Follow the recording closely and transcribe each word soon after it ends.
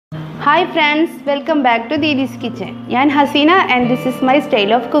Hi friends, welcome back to DEEDHIS kitchen. I am Hasina and this is my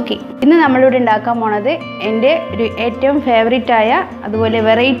style of cooking. ഇന്ന് നമ്മളിവിടെ ഉണ്ടാക്കാൻ പോണത് എൻ്റെ ഒരു ഏറ്റവും ഫേവറേറ്റ് ആയ അതുപോലെ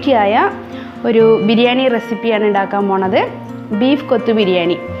വെറൈറ്റി ആയ ഒരു ബിരിയാണി റെസിപ്പിയാണ് ഉണ്ടാക്കാൻ പോണത്. ബീഫ് കൊത്തു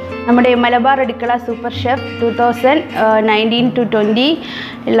ബിരിയാണി. നമ്മുടെ മലബാർ അടുക്കള സൂപ്പർ ഷെഫ് 2019-20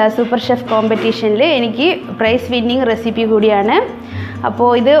 ഉള്ള സൂപ്പർ ഷെഫ് കോമ്പറ്റീഷനിൽ എനിക്ക് പ്രൈസ് വിന്നിംഗ് റെസിപ്പി കൂടിയാണ്. അപ്പോൾ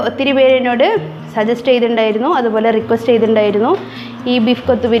ഇത് ഒത്തിരി പേര് എന്നോട് സജസ്റ്റ് ചെയ്തിട്ടുണ്ടായിരുന്നു, അതുപോലെ റിക്വസ്റ്റ് ചെയ്തിട്ടുണ്ടായിരുന്നു ഈ ബീഫ്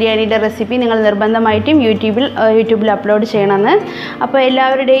കൊത്തു ബിരിയാണിയുടെ റെസിപ്പി നിങ്ങൾ നിർബന്ധമായിട്ടും യൂട്യൂബിൽ അപ്ലോഡ് ചെയ്യണമെന്ന്. അപ്പോൾ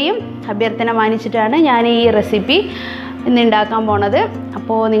എല്ലാവരുടെയും അഭ്യർത്ഥന മാനിച്ചിട്ടാണ് ഞാൻ ഈ റെസിപ്പി ഇന്ന് ഉണ്ടാക്കാൻ പോണത്.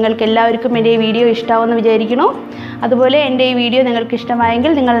 അപ്പോൾ നിങ്ങൾക്ക് എല്ലാവർക്കും എൻ്റെ ഈ വീഡിയോ ഇഷ്ടമാവുമെന്ന് വിചാരിക്കുന്നു. അതുപോലെ എൻ്റെ ഈ വീഡിയോ നിങ്ങൾക്ക്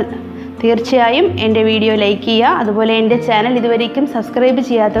ഇഷ്ടമായെങ്കിൽ നിങ്ങൾ തീർച്ചയായും എൻ്റെ വീഡിയോ ലൈക്ക് ചെയ്യുക. അതുപോലെ എൻ്റെ ചാനൽ ഇതുവരേക്കും സബ്സ്ക്രൈബ്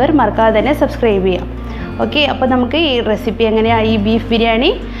ചെയ്യാത്തവർ മറക്കാതെ തന്നെ സബ്സ്ക്രൈബ് ചെയ്യാം. ഓക്കെ, അപ്പോൾ നമുക്ക് ഈ റെസിപ്പി എങ്ങനെയാണ് ഈ ബീഫ് ബിരിയാണി,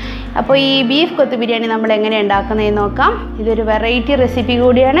 അപ്പോൾ ഈ ബീഫ് കൊത്തു ബിരിയാണി നമ്മൾ എങ്ങനെ ഉണ്ടാക്കുന്നതെന്ന് നോക്കാം. ഇതൊരു വെറൈറ്റി റെസിപ്പി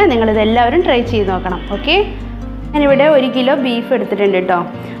കൂടിയാണ്, നിങ്ങളിതെല്ലാവരും ട്രൈ ചെയ്ത് നോക്കണം. ഓക്കെ, ഞാനിവിടെ 1 കിലോ ബീഫ് എടുത്തിട്ടുണ്ട് കേട്ടോ.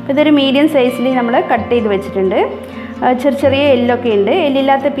 അപ്പോൾ ഇതൊരു മീഡിയം സൈസിൽ നമ്മൾ കട്ട് ചെയ്ത് വെച്ചിട്ടുണ്ട്. ചെറിയ എല്ലൊക്കെ ഉണ്ട്.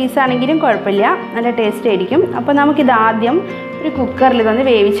 എല്ലില്ലാത്ത പീസാണെങ്കിലും കുഴപ്പമില്ല, നല്ല ടേസ്റ്റ് ആയിരിക്കും. അപ്പോൾ നമുക്കിത് ആദ്യം ഒരു കുക്കറിൽ ഇതൊന്ന്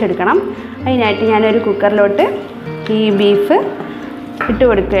വേവിച്ചെടുക്കണം. അതിനായിട്ട് ഞാനൊരു കുക്കറിലോട്ട് ഈ ബീഫ് ഇട്ട്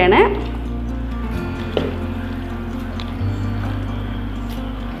കൊടുക്കുകയാണ്.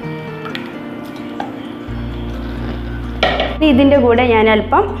 ഇതിൻ്റെ കൂടെ ഞാൻ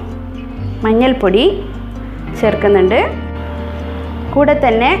അല്പം മഞ്ഞൾപ്പൊടി ചേർക്കുന്നുണ്ട്. കൂടെ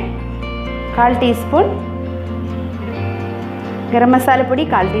തന്നെ 1/4 ടീസ്പൂൺ ഗരം മസാലപ്പൊടി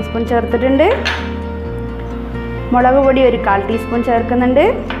 1/4 ടീസ്പൂൺ ചേർത്തിട്ടുണ്ട്. മുളക് പൊടി ഒരു 1/4 ടീസ്പൂൺ ചേർക്കുന്നുണ്ട്.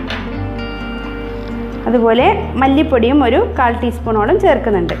 അതുപോലെ മല്ലിപ്പൊടിയും ഒരു 1/4 ടീസ്പൂണോളം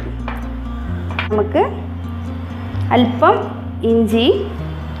ചേർക്കുന്നുണ്ട്. നമുക്ക് അല്പം ഇഞ്ചി,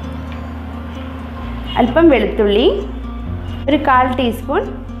 അല്പം വെളുത്തുള്ളി, ഒരു 1/4 ടീസ്പൂൺ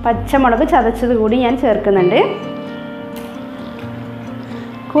പച്ചമുളക് ചതച്ചത് കൂടി ഞാൻ ചേർക്കുന്നുണ്ട്.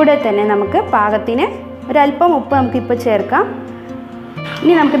 കൂടെ തന്നെ നമുക്ക് പാകത്തിന് ഒരല്പം ഉപ്പ് നമുക്കിപ്പോൾ ചേർക്കാം.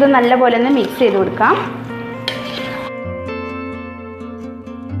 ഇനി നമുക്കിത് നല്ലപോലെ ഒന്ന് മിക്സ് ചെയ്ത് കൊടുക്കാം.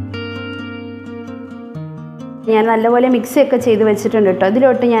 ഞാൻ നല്ലപോലെ മിക്സിയൊക്കെ ചെയ്ത് വെച്ചിട്ടുണ്ട് കേട്ടോ.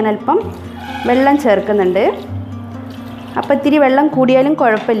 ഇതിലോട്ട് ഞാൻ അല്പം വെള്ളം ചേർക്കുന്നുണ്ട്. അപ്പോൾ ഇത്തിരി വെള്ളം കൂടിയാലും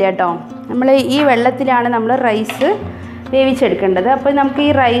കുഴപ്പമില്ല കേട്ടോ. നമ്മൾ ഈ വെള്ളത്തിലാണ് നമ്മൾ റൈസ് വേവിച്ചെടുക്കേണ്ടത്. അപ്പോൾ നമുക്ക്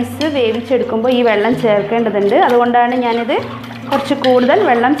ഈ റൈസ് വേവിച്ചെടുക്കുമ്പോൾ ഈ വെള്ളം ചേർക്കേണ്ടതുണ്ട്. അതുകൊണ്ടാണ് ഞാനിത് കുറച്ച് കൂടുതൽ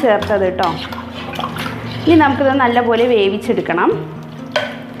വെള്ളം ചേർത്തത് കേട്ടോ. ഇനി നമുക്കിത് നല്ലപോലെ വേവിച്ചെടുക്കണം.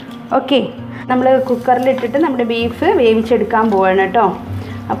 ഓക്കെ, നമ്മൾ കുക്കറിലിട്ടിട്ട് നമ്മുടെ ബീഫ് വേവിച്ചെടുക്കാൻ പോവാണ് കേട്ടോ.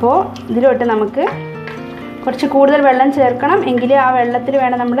 അപ്പോൾ ഇതിലോട്ട് നമുക്ക് കുറച്ച് കൂടുതൽ വെള്ളം ചേർക്കണം, എങ്കിൽ ആ വെള്ളത്തിൽ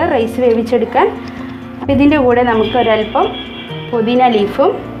വേണം നമ്മൾ റൈസ് വേവിച്ചെടുക്കാൻ. അപ്പോൾ ഇതിൻ്റെ കൂടെ നമുക്ക് ഒരല്പം പുതിന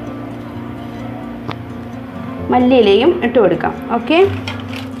ലീഫും മല്ലിയിലയും ഇട്ട് കൊടുക്കാം. ഓക്കെ,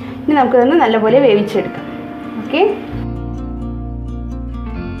 ഇനി നമുക്കിതൊന്ന് നല്ലപോലെ വേവിച്ചെടുക്കാം. ഓക്കെ,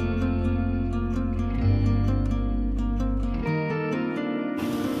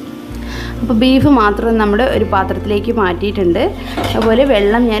 അപ്പോൾ ബീഫ് മാത്രം നമ്മൾ ഒരു പാത്രത്തിലേക്ക് മാറ്റിയിട്ടുണ്ട്. അതുപോലെ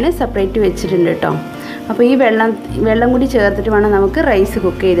വെള്ളം ഞാൻ സെപ്പറേറ്റ് വെച്ചിട്ടുണ്ട് കേട്ടോ. അപ്പോൾ ഈ വെള്ളം കൂടി ചേർത്തിട്ട് വേണം നമുക്ക് റൈസ്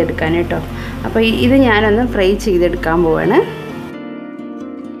കുക്ക് ചെയ്തെടുക്കാൻ കേട്ടോ. അപ്പോൾ ഇത് ഞാനൊന്ന് ഫ്രൈ ചെയ്തെടുക്കാൻ പോവാണ്.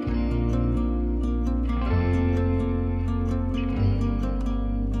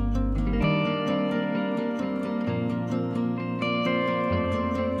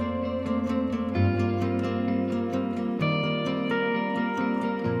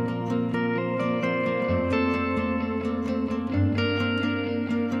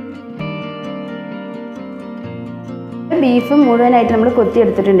 ബീഫ് മുഴുവനായിട്ട് നമ്മൾ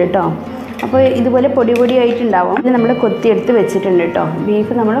കൊത്തിയെടുത്തിട്ടുണ്ട് കേട്ടോ. അപ്പോൾ ഇതുപോലെ പൊടി പൊടിയായിട്ടുണ്ടാവും. ഇത് നമ്മൾ കൊത്തിയെടുത്ത് വെച്ചിട്ടുണ്ട് കേട്ടോ.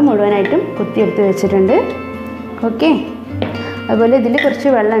 ബീഫ് നമ്മൾ മുഴുവനായിട്ടും കൊത്തിയെടുത്ത് വെച്ചിട്ടുണ്ട്. ഓക്കെ, അതുപോലെ ഇതിൽ കുറച്ച്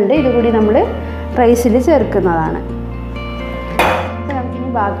വെള്ളമുണ്ട്, ഇതുകൂടി നമ്മൾ റൈസിൽ ചേർക്കുന്നതാണ്. അപ്പോൾ നമുക്കിനി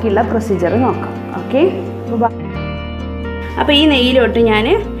ബാക്കിയുള്ള പ്രൊസീജിയർ നോക്കാം. ഓക്കെ, അപ്പോൾ ഈ നെയ്യിലോട്ട് ഞാൻ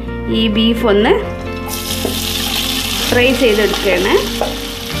ഈ ബീഫ് ഒന്ന് ഫ്രൈ ചെയ്തെടുക്കുകയാണ്.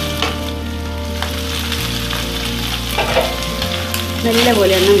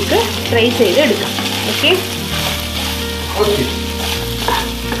 നല്ലപോലെ നമുക്ക് ഫ്രൈ ചെയ്തെടുക്കാം. ഓക്കെ,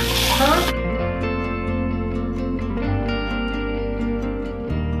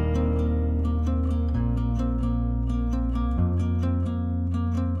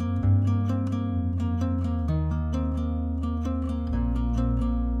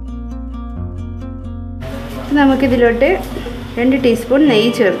 നമുക്കിതിലോട്ട് 2 ടീസ്പൂൺ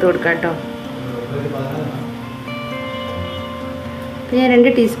നെയ്യ് ചേർത്ത് കൊടുക്കാം കേട്ടോ. ഞാൻ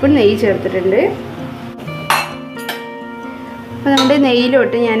 2 ടീസ്പൂൺ നെയ്യ് ചേർത്തിട്ടുണ്ട്. അപ്പോൾ നമ്മുടെ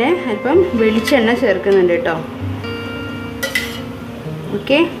നെയ്യിലോട്ട് ഞാൻ അല്പം വെളിച്ചെണ്ണ ചേർക്കുന്നുണ്ട് കേട്ടോ.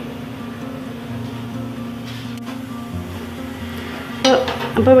 ഓക്കെ,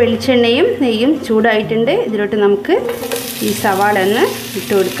 അപ്പോൾ വെളിച്ചെണ്ണയും നെയ്യും ചൂടായിട്ടുണ്ട്. ഇതിലോട്ട് നമുക്ക് ഈ സവാള ഒന്ന്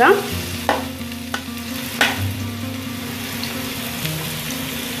ഇട്ട് കൊടുക്കാം.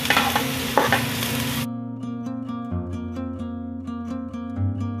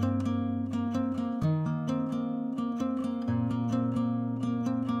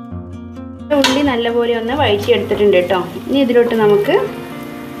 ഉള്ളി നല്ലപോലെ ഒന്ന് വഴറ്റിയെടുത്തിട്ടുണ്ട് കേട്ടോ. ഇനി ഇതിലോട്ട് നമുക്ക്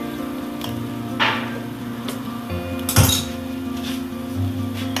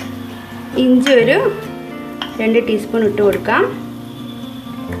ഇഞ്ചി ഒരു 2 ടീസ്പൂൺ ഇട്ട് കൊടുക്കാം.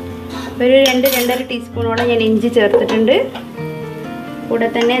 ഒരു 2-2.5 ടീസ്പൂണോളം ഞാൻ ഇഞ്ചി ചേർത്തിട്ടുണ്ട്. കൂടെ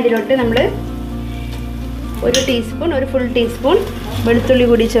തന്നെ ഇതിലോട്ട് നമ്മൾ ഒരു ഫുൾ ടീസ്പൂൺ വെളുത്തുള്ളി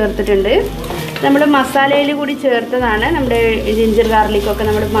കൂടി ചേർത്തിട്ടുണ്ട്. നമ്മൾ മസാലയിൽ കൂടി ചേർത്തതാണ്. നമ്മുടെ ജിഞ്ചർ ഗാർലിക്കൊക്കെ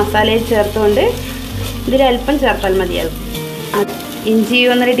നമ്മൾ മസാലയിൽ ചേർത്തുകൊണ്ട് ഇതിലൽപ്പം ചേർത്താൽ മതിയാകും. ഇഞ്ചി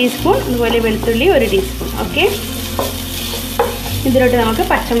 1.5 ടീസ്പൂൺ, അതുപോലെ വെളുത്തുള്ളി 1 ടീസ്പൂൺ. ഓക്കെ, ഇതിലോട്ട് നമുക്ക്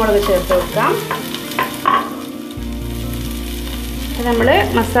പച്ചമുളക് ചേർത്ത് കൊടുക്കാം. നമ്മൾ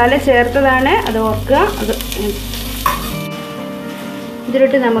മസാല ചേർത്തതാണ്, അത് ഓർക്കുക.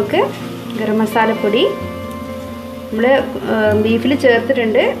 ഇതിലോട്ട് നമുക്ക് ഗരം മസാലപ്പൊടി നമ്മൾ ബീഫിൽ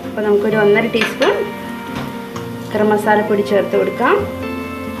ചേർത്തിട്ടുണ്ട്. അപ്പോൾ നമുക്കൊരു 1.5 ടീസ്പൂൺ ഗരം മസാലപ്പൊടി ചേർത്ത് കൊടുക്കാം.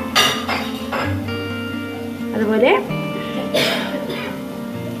 അതുപോലെ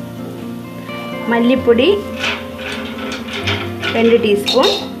മല്ലിപ്പൊടി 2 ടീസ്പൂൺ,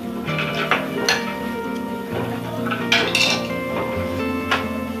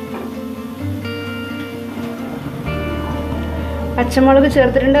 പച്ചമുളക്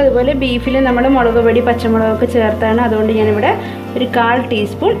ചേർത്തിട്ടുണ്ട്. അതുപോലെ ബീഫിൽ നമ്മൾ മുളക് പൊടി പച്ചമുളകൊക്കെ ചേർത്താണ്. അതുകൊണ്ട് ഞാനിവിടെ ഒരു 1/4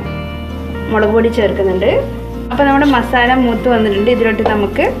 ടീസ്പൂൺ മുളക് പൊടി ചേർക്കുന്നുണ്ട്. അപ്പോൾ നമ്മുടെ മസാല മൂത്ത് വന്നിട്ടുണ്ട്. ഇതിലോട്ട്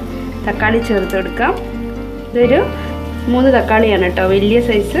നമുക്ക് തക്കാളി ചേർത്ത് കൊടുക്കാം. ഇതൊരു 3 തക്കാളിയാണ് കേട്ടോ, വലിയ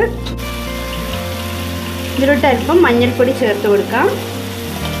സൈസ്. ഇതിലോട്ട് അല്പം മഞ്ഞൾപ്പൊടി ചേർത്ത് കൊടുക്കാം.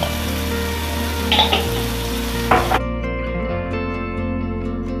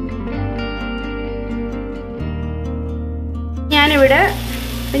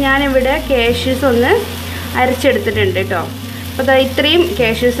 ഞാനിവിടെ കാഷ്യൂസ് ഒന്ന് അരച്ചെടുത്തിട്ടുണ്ട് കേട്ടോ. അപ്പോൾ അതാ ഇത്രയും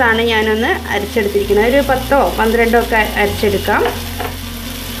കാഷ്യൂസാണ് ഞാനൊന്ന് അരച്ചെടുത്തിരിക്കുന്നത്. ഒരു 10-12 ഒക്കെ അരച്ചെടുക്കാം.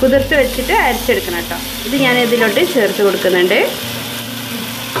 കുതിർത്ത് വെച്ചിട്ട് അരച്ചെടുക്കണം കേട്ടോ. ഇത് ഞാൻ ഇതിലോട്ട് ചേർത്ത് കൊടുക്കുന്നുണ്ട്.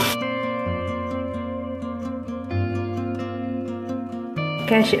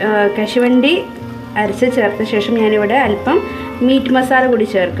 കശുവണ്ടി അരച്ച് ചേർത്ത ശേഷം ഞാനിവിടെ അല്പം മീറ്റ് മസാല കൂടി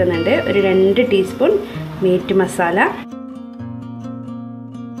ചേർക്കുന്നുണ്ട്. ഒരു 2 ടീസ്പൂൺ മീറ്റ് മസാല.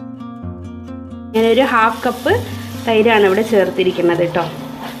 ഞാനൊരു 1/2 കപ്പ് തൈരാണ് ഇവിടെ ചേർത്തിരിക്കുന്നത് കേട്ടോ.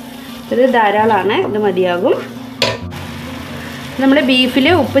 ഇത് ധാരാളമാണ്, ഇത് മതിയാകും. നമ്മൾ ബീഫിൽ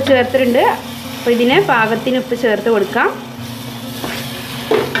ഉപ്പ് ചേർത്തിട്ടുണ്ട്. അപ്പോൾ ഇതിന് പാകത്തിന് ഉപ്പ് ചേർത്ത് കൊടുക്കാം.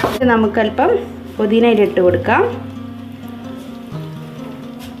 നമുക്കല്പം പുതിന ഇട്ട് കൊടുക്കാം.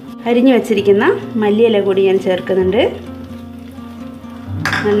 അരിഞ്ഞു വച്ചിരിക്കുന്ന മല്ലിയില കൂടി ഞാൻ ചേർക്കുന്നുണ്ട്.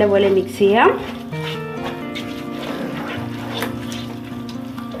 നല്ലപോലെ മിക്സ് ചെയ്യാം.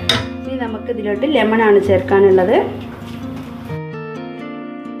 ഇനി നമുക്ക് ഇതിലോട്ട് ലെമണാണ് ചേർക്കാനുള്ളത്.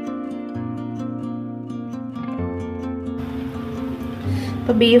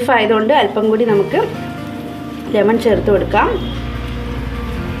 ഇപ്പോൾ ബീഫ് ആയതുകൊണ്ട് അല്പം കൂടി നമുക്ക് ലെമൺ ചേർത്ത് കൊടുക്കാം.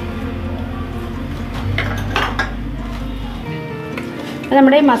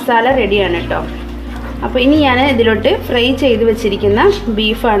 നമ്മുടെ മസാല റെഡിയാണ് കേട്ടോ. അപ്പോൾ ഇനി ഞാൻ ഇതിലോട്ട് ഫ്രൈ ചെയ്ത് വെച്ചിരിക്കുന്ന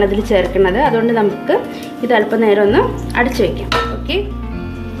ബീഫാണ് ഇതിൽ ചേർക്കുന്നത്. അതുകൊണ്ട് നമുക്ക് ഇത് അല്പം നേരം ഒന്ന് അടച്ചു വയ്ക്കാം. ഓക്കെ,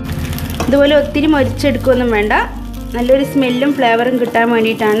 ഇതുപോലെ ഒത്തിരി മൊരിച്ചെടുക്കുകയൊന്നും വേണ്ട. നല്ലൊരു സ്മെല്ലും ഫ്ലേവറും കിട്ടാൻ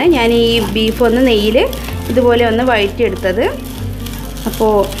വേണ്ടിയിട്ടാണ് ഞാൻ ഈ ബീഫ് ഒന്ന് നെയ്യിൽ ഇതുപോലെ ഒന്ന് വഴറ്റിയെടുത്തത്.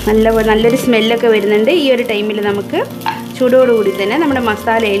 അപ്പോൾ നല്ലൊരു സ്മെല്ലൊക്കെ വരുന്നുണ്ട്. ഈ ഒരു ടൈമിൽ നമുക്ക് ചൂടോടുകൂടി തന്നെ നമ്മുടെ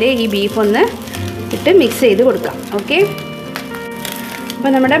മസാലയിൽ ഈ ബീഫ് ഒന്ന് ഇട്ട് മിക്സ് ചെയ്ത് കൊടുക്കാം. ഓക്കെ,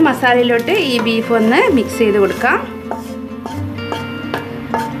 അപ്പോൾ നമ്മുടെ മസാലയിലോട്ട് ഈ ബീഫ് ഒന്ന് മിക്സ് ചെയ്ത് കൊടുക്കാം.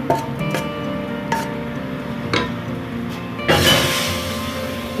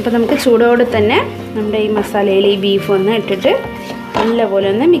 അപ്പോൾ നമുക്ക് ചൂടോടെ തന്നെ നമ്മുടെ ഈ മസാലയിൽ ഈ ബീഫ് ഒന്ന് ഇട്ടിട്ട് നല്ലപോലെ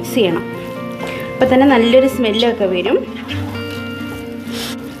ഒന്ന് മിക്സ് ചെയ്യണം. അപ്പോൾ തന്നെ നല്ലൊരു സ്മെല്ലൊക്കെ വരും.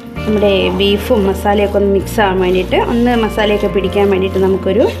 നമ്മുടെ ബീഫും മസാലയൊക്കെ ഒന്ന് മിക്സ് ആകാൻ വേണ്ടിയിട്ട്, ഒന്ന് മസാലയൊക്കെ പിടിക്കാൻ വേണ്ടിയിട്ട്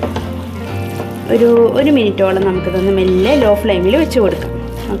നമുക്കൊരു 1 മിനിറ്റോളം നമുക്കിതൊന്ന് മെല്ലെ ലോ ഫ്ലെയിമിൽ വെച്ച് കൊടുക്കാം.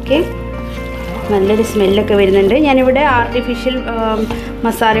 ഓക്കെ, നല്ലൊരു സ്മെല്ലൊക്കെ വരുന്നുണ്ട്. ഞാനിവിടെ ആർട്ടിഫിഷ്യൽ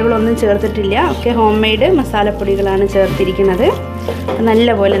മസാലകളൊന്നും ചേർത്തിട്ടില്ല. ഒക്കെ ഹോം മെയ്ഡ് മസാലപ്പൊടികളാണ് ചേർത്തിരിക്കുന്നത്.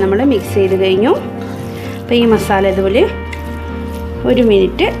 നല്ലപോലെ നമ്മൾ മിക്സ് ചെയ്ത് കഴിഞ്ഞു. അപ്പോൾ ഈ മസാല ഇതുപോലെ 1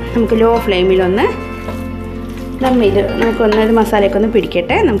 മിനിറ്റ് നമുക്ക് ലോ ഫ്ലെയിമിലൊന്ന് നമുക്കൊന്ന് ഇത് മസാലയൊക്കെ ഒന്ന്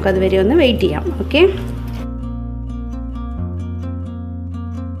പിടിക്കട്ടെ. നമുക്കത് വരെ ഒന്ന് വെയിറ്റ് ചെയ്യാം. ഓക്കെ,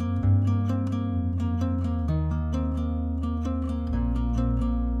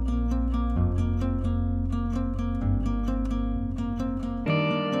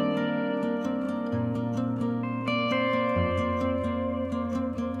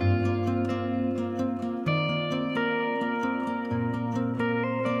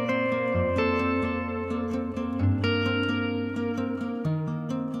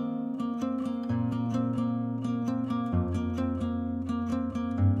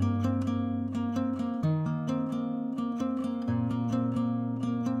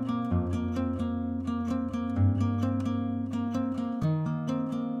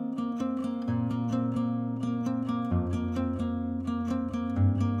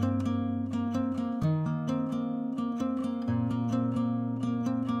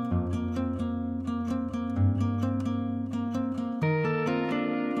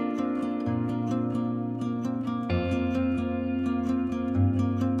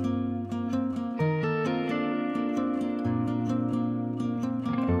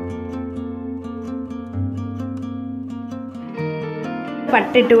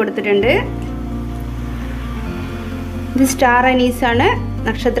 പട്ട ഇട്ട് കൊടുത്തിട്ടുണ്ട്. ഇത് സ്റ്റാർ അനീസാണ്,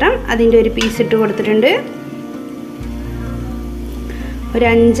 നക്ഷത്രം. അതിൻ്റെ ഒരു പീസ് ഇട്ട് കൊടുത്തിട്ടുണ്ട്. ഒരു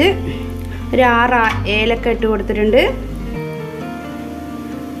 6 ഏലക്ക ഇട്ട് കൊടുത്തിട്ടുണ്ട്.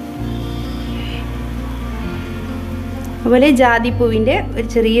 അതുപോലെ ജാതിപ്പൂവിൻ്റെ ഒരു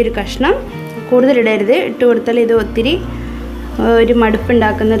ചെറിയൊരു കഷ്ണം, കൂടുതലിടരുത്, ഇട്ട് കൊടുത്താൽ ഇത് ഒത്തിരി ഒരു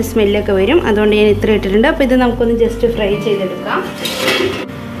മടുപ്പുണ്ടാക്കുന്ന ഒരു സ്മെല്ലൊക്കെ വരും. അതുകൊണ്ട് ഞാൻ ഇത്ര ഇട്ടിട്ടുണ്ട്. അപ്പോൾ ഇത് നമുക്കൊന്ന് ജസ്റ്റ് ഫ്രൈ ചെയ്തെടുക്കാം.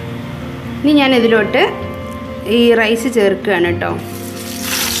 ഇനി ഞാൻ ഇതിലോട്ട് ഈ റൈസ് ചേർക്കുകയാണ് കേട്ടോ.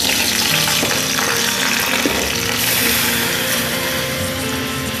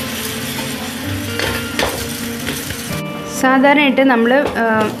 സാധാരണയായിട്ട്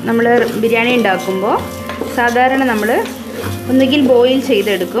നമ്മൾ ബിരിയാണി ഉണ്ടാക്കുമ്പോൾ സാധാരണ നമ്മൾ ഒന്നുകിൽ ബോയിൽ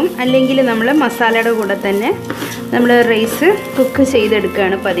ചെയ്തെടുക്കും, അല്ലെങ്കിൽ നമ്മൾ മസാലയുടെ കൂടെ തന്നെ നമ്മൾ റൈസ് കുക്ക്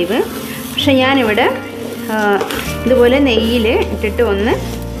ചെയ്തെടുക്കുകയാണ് പതിവ്. പക്ഷെ ഞാനിവിടെ ഇതുപോലെ നെയ്യിൽ ഇട്ടിട്ട്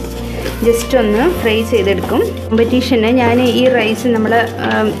ജസ്റ്റ് ഒന്ന് ഫ്രൈ ചെയ്തെടുക്കും. കോമ്പറ്റീഷന് ഞാൻ ഈ റൈസ് നമ്മൾ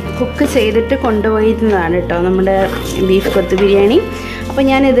കുക്ക് ചെയ്തിട്ട് കൊണ്ടുപോയിരുന്നതാണ് കേട്ടോ, നമ്മുടെ ബീഫ് കൊത്തു ബിരിയാണി. അപ്പോൾ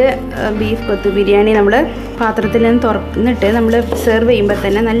ഞാനിത് ബീഫ് കൊത്തു ബിരിയാണി നമ്മൾ പാത്രത്തിൽ നിന്ന് തുറന്നിട്ട് നമ്മൾ സെർവ് ചെയ്യുമ്പോൾ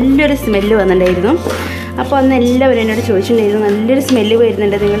തന്നെ നല്ലൊരു സ്മെല്ല് വന്നിട്ടുണ്ടായിരുന്നു. അപ്പോൾ അന്ന് എല്ലാവരും എന്നോട് ചോദിച്ചിട്ടുണ്ടായിരുന്നു, നല്ലൊരു സ്മെല്ല്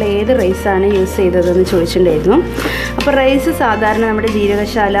വരുന്നുണ്ട്, നിങ്ങൾ ഏത് റൈസാണ് യൂസ് ചെയ്തതെന്ന് ചോദിച്ചിട്ടുണ്ടായിരുന്നു. അപ്പോൾ റൈസ് സാധാരണ നമ്മുടെ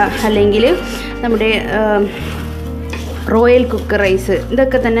ജീരകശാല അല്ലെങ്കിൽ നമ്മുടെ റോയൽ കുക്ക് റൈസ്,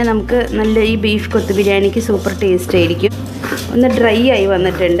 ഇതൊക്കെ തന്നെ നമുക്ക് നല്ല ഈ ബീഫ് കൊത്തു ബിരിയാണിക്ക് സൂപ്പർ ടേസ്റ്റ് ആയിരിക്കും. ഒന്ന് ഡ്രൈ ആയി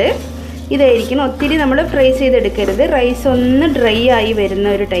വന്നിട്ടുണ്ട്. ഇതായിരിക്കണം, ഒത്തിരി നമ്മൾ ഫ്രൈ ചെയ്തെടുക്കരുത്. റൈസ് ഒന്ന് ഡ്രൈ ആയി വരുന്ന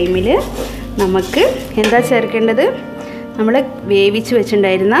ഒരു ടൈമിൽ നമുക്ക് എന്താ ചേർക്കേണ്ടത്, നമ്മൾ വേവിച്ച്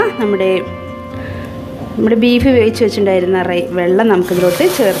വെച്ചിട്ടുണ്ടായിരുന്ന നമ്മുടെ ബീഫ് വേവിച്ച് വെച്ചിട്ടുണ്ടായിരുന്ന വെള്ളം നമുക്കിതിലോട്ട്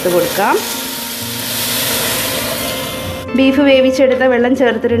ചേർത്ത് കൊടുക്കാം. ബീഫ് വേവിച്ചെടുത്ത വെള്ളം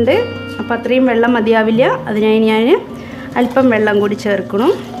ചേർത്തിട്ടുണ്ട്. അപ്പോൾ അത്രയും വെള്ളം മതിയാവില്ല, അതിനായി ഞാൻ അല്പം വെള്ളം കൂടി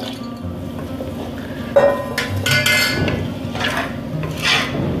ചേർക്കണം.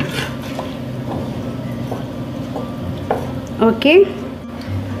 ഓക്കെ,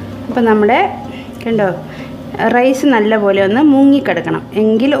 അപ്പോൾ നമ്മുടെ കണ്ടോ റൈസ് നല്ലപോലെ ഒന്ന് മുങ്ങിക്കിടക്കണം,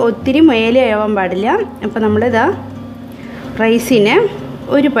 എങ്കിൽ ഒത്തിരി മേലെയാവാൻ പാടില്ല. അപ്പോൾ നമ്മളിതാ റൈസിന്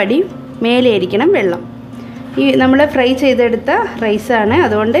ഒരു പടി മേലെയായിരിക്കണം വെള്ളം. ഈ നമ്മൾ ഫ്രൈ ചെയ്തെടുത്ത റൈസാണ്,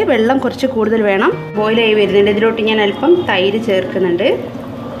 അതുകൊണ്ട് വെള്ളം കുറച്ച് കൂടുതൽ വേണം. ബോയിലായി വരുന്നുണ്ട്. ഇതിലോട്ട് ഞാൻ അല്പം തൈര് ചേർക്കുന്നുണ്ട്.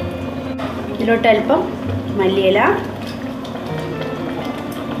 ഇതിലോട്ട് അല്പം മല്ലിയില,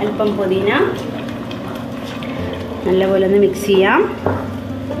 അല്പം പുതിന, നല്ലപോലെ ഒന്ന് മിക്സ് ചെയ്യാം.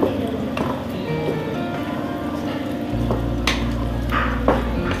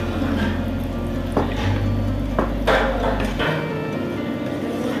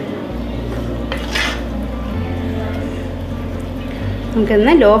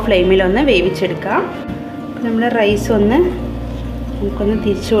 നമുക്കൊന്ന് ലോ ഫ്ലെയിമിലൊന്ന് വേവിച്ചെടുക്കാം. നമ്മൾ റൈസ് നമുക്കൊന്ന്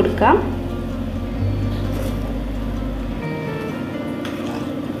തിരിച്ചു കൊടുക്കാം.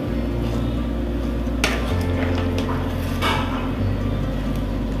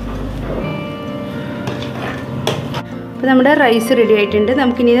 അപ്പോൾ നമ്മുടെ റൈസ് റെഡി ആയിട്ടുണ്ട്.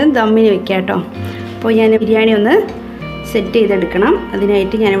 നമുക്കിനി ഇത് ദമ്മിന് വെക്കാം കേട്ടോ. അപ്പോൾ ഞാൻ ബിരിയാണി ഒന്ന് സെറ്റ് ചെയ്തെടുക്കണം.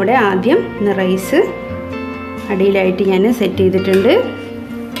 അതിനായിട്ട് ഞാനിവിടെ ആദ്യം റൈസ് അടിയിലായിട്ട് ഞാൻ സെറ്റ് ചെയ്തിട്ടുണ്ട്.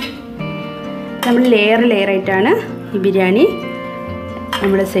 നമ്മൾ ലെയറായിട്ടാണ് ഈ ബിരിയാണി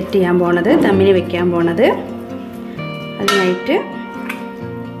നമ്മൾ സെറ്റ് ചെയ്യാൻ പോണത്, ദമ്മിന് വെക്കാൻ പോണത്. അതിനായിട്ട്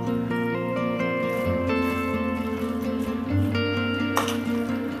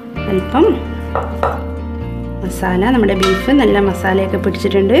അല്പം മസാല, നമ്മുടെ ബീഫ് നല്ല മസാലയൊക്കെ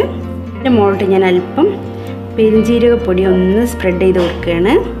പിടിച്ചിട്ടുണ്ട്. അതിൻ്റെ മുകളിൽ ഞാൻ അല്പം പെരുംജീരകപ്പൊടി ഒന്ന് സ്പ്രെഡ് ചെയ്ത്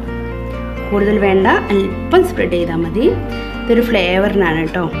കൊടുക്കുകയാണ്. കൂടുതൽ വേണ്ട, അല്പം സ്പ്രെഡ് ചെയ്താൽ മതി. ഇതൊരു ഫ്ലേവറിനാണ്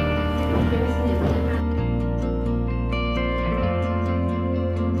കേട്ടോ.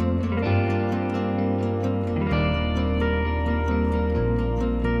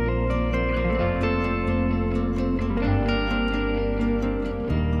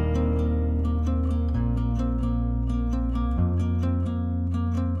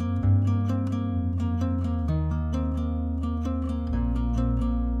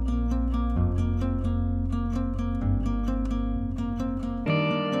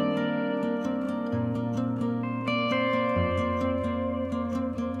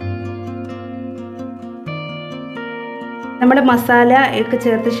 നമ്മുടെ മസാല ഒക്കെ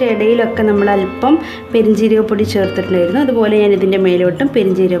ചേർത്ത ഇടയിലൊക്കെ നമ്മൾ അല്പം പെരുംജീരകപ്പൊടി ചേർത്തിട്ടുണ്ടായിരുന്നു. അതുപോലെ ഞാൻ ഇതിൻ്റെ മേലോട്ടും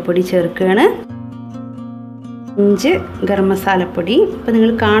പെരുംജീരകപ്പൊടി ചേർക്കുകയാണ്. 5 ഗരം മസാലപ്പൊടി. അപ്പോൾ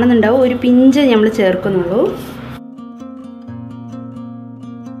നിങ്ങൾ കാണുന്നുണ്ടാവും, ഒരു പിഞ്ച് നമ്മൾ ചേർക്കുന്നുള്ളൂ.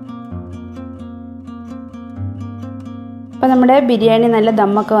 അപ്പോൾ നമ്മുടെ ബിരിയാണി നല്ല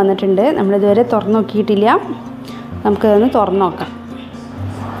ദമ്മൊക്കെ വന്നിട്ടുണ്ട്. നമ്മളിതുവരെ തുറന്നു നോക്കിയിട്ടില്ല. നമുക്കതൊന്ന് തുറന്നു നോക്കാം.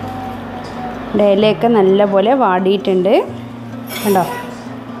 ഇലയൊക്കെ നല്ലപോലെ വാടിയിട്ടുണ്ട് കണ്ടോ.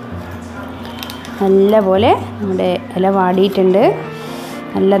 നല്ലപോലെ നമ്മുടെ ഇല വാടിയിട്ടുണ്ട്,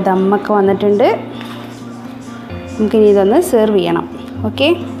 നല്ല ദമ്മൊക്കെ വന്നിട്ടുണ്ട്. നമുക്കിനി ഇതൊന്ന് സെർവ് ചെയ്യണം. ഓക്കെ,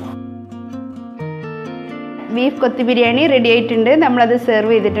 ബീഫ് കൊത്തു ബിരിയാണി റെഡി ആയിട്ടുണ്ട്. നമ്മളത്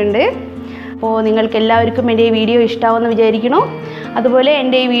സെർവ് ചെയ്തിട്ടുണ്ട്. അപ്പോൾ നിങ്ങൾക്ക് എല്ലാവർക്കും എൻ്റെ ഈ വീഡിയോ ഇഷ്ടമാവുമെന്ന് വിചാരിക്കുന്നു. അതുപോലെ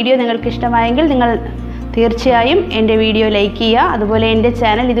എൻ്റെ ഈ വീഡിയോ നിങ്ങൾക്ക് ഇഷ്ടമായെങ്കിൽ നിങ്ങൾ തീർച്ചയായും എൻ്റെ വീഡിയോ ലൈക്ക് ചെയ്യുക. അതുപോലെ എൻ്റെ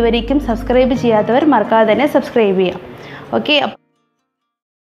ചാനൽ ഇതുവരേക്കും സബ്സ്ക്രൈബ് ചെയ്യാത്തവർ മറക്കാതെ തന്നെ സബ്സ്ക്രൈബ് ചെയ്യുക. ഓക്കെ.